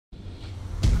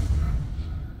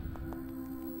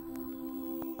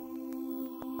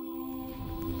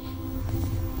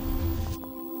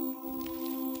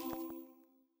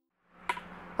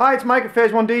Hi, it's Mike at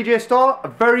Phase 1 DJ Store. A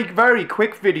very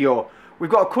quick video. We've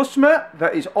got a customer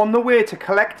that is on the way to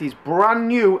collect his brand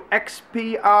new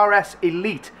XPRS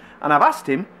Elite, and I've asked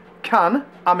him, can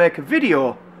I make a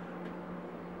video?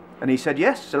 And he said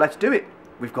yes, so let's do it.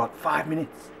 We've got 5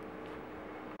 minutes.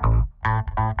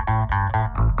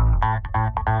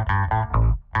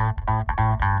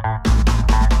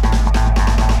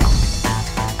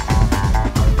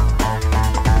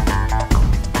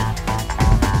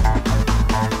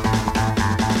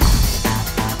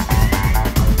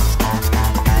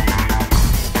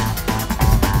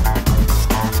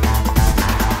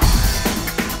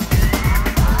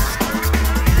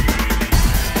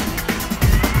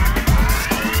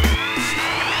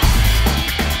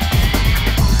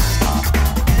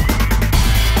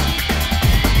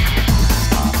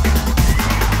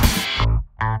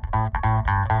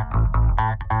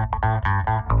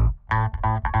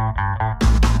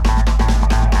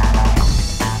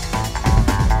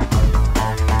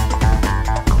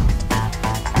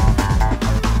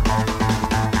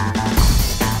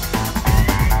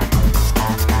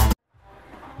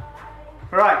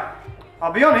 Right,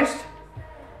 I'll be honest,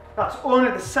 that's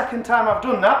only the second time I've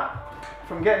done that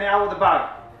from getting it out of the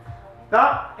bag.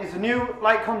 That is a new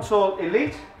light console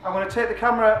Elite. I'm going to take the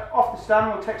camera off the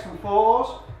stand, we'll take some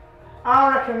photos.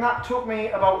 I reckon that took me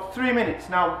about 3 minutes.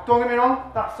 Now, don't get me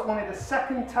wrong, that's only the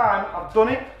second time I've done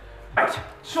it. Right,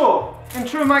 so, in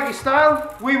true Mikey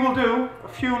style, we will do a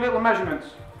few little measurements.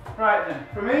 Right then,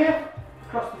 from here,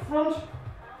 across the front,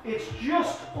 it's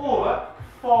just over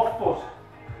 4 foot.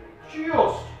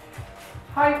 Just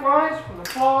height-wise, from the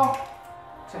floor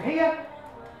to here,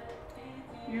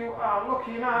 you are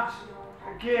looking at,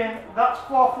 again, that's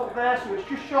 4 foot there, so it's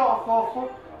just short of 4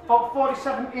 foot, about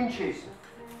 47 inches.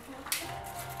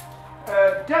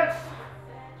 Depth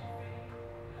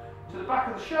to the back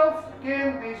of the shelf,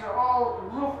 again, these are all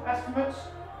rough estimates,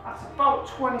 that's about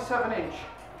 27 inch.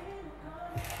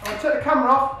 I'm going to take the camera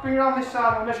off, bring it around this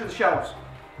side and measure the shelves.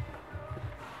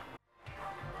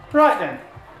 Right then.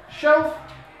 Shelf,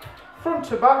 front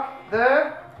to back,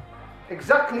 there,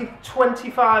 exactly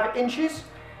 25 inches.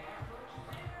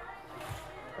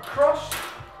 Across,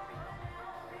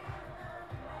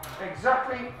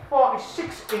 exactly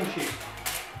 46 inches.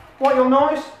 What you'll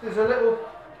notice, there's a little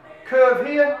curve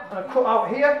here and a cut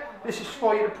out here. This is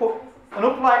for you to put an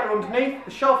uplighter underneath.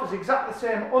 The shelf is exactly the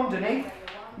same underneath.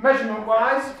 Measurement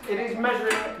wise, it is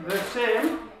measuring the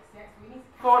same,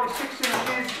 46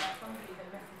 inches.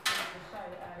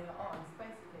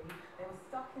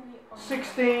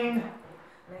 16,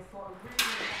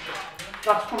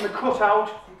 that's from the cutout,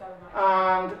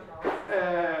 and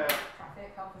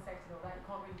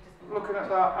looking at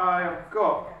that, I have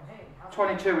got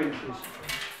 22 inches.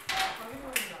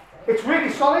 It's really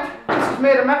solid. This is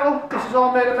made of metal, this is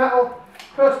all made of metal,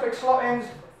 perspex slot-ins,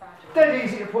 dead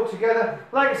easy to put together.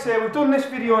 Like I say, we've done this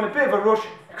video in a bit of a rush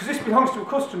because this belongs to a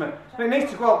customer, but it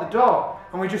needs to go out the door,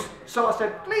 and we just sort of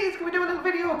said, please can we do a little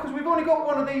video because we've only got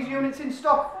one of these units in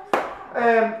stock.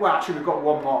 Well, actually we've got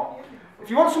one more. If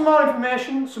you want some more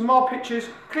information, some more pictures,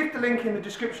 click the link in the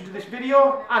description to this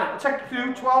video and it will take you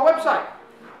through to our website.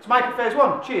 It's Mike at Phase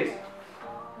 1. Cheers.